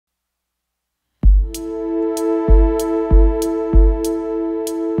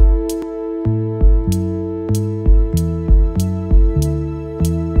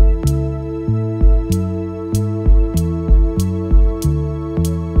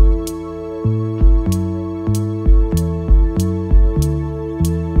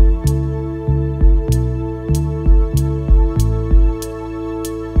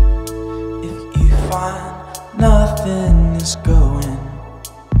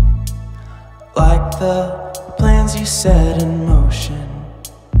the plans you set in motion.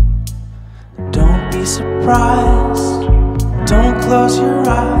 Don't be surprised, don't close your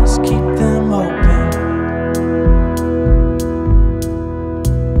eyes, keep them open.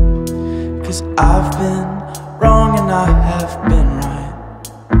 'Cause I've been wrong and I have been right.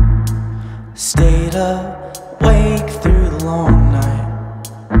 Stayed awake through the long night,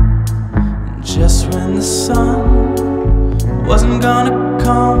 and just when the sun wasn't gonna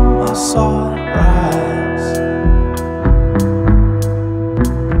come, I saw it rise.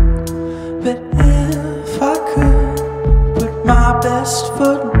 But if I could put my best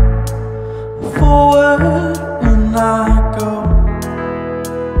foot forward when I go,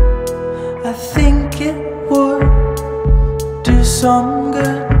 I think it would do some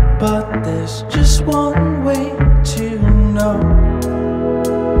good. But there's just one way to know.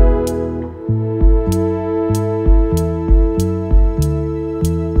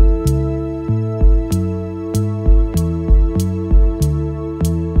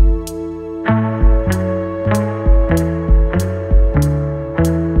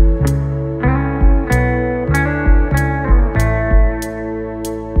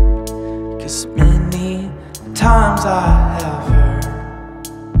 Many times I have heard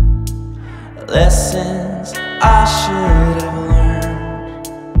lessons I should have learned.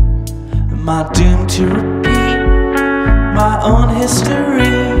 Am I doomed to repeat my own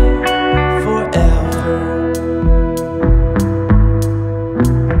history forever?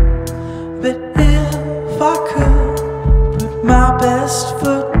 But if I could put my best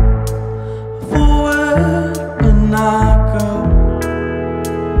foot forward when I go,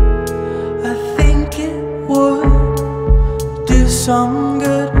 some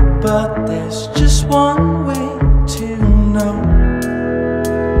good, but there's just one way to know.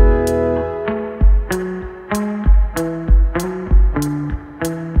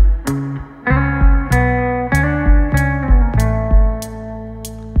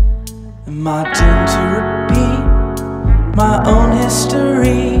 Am I doomed to repeat my own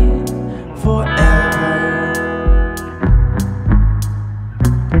history forever?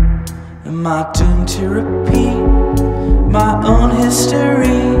 Am I doomed to repeat my own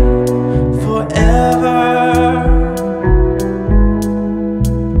history forever?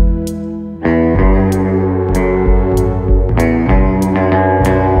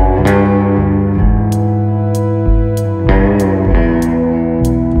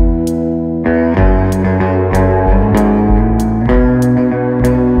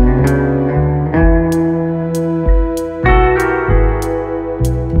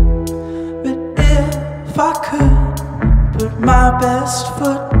 But if I could put my best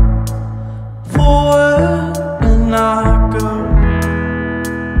foot forward when I go,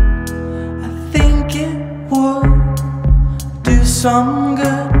 I think it would do some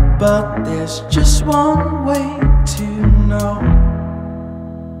good. But there's just one way to know.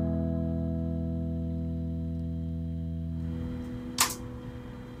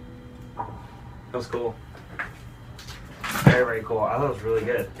 That was cool. Very, very cool. I thought it was really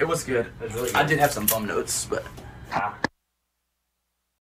good. It was good. It was really good. I did have some bum notes, but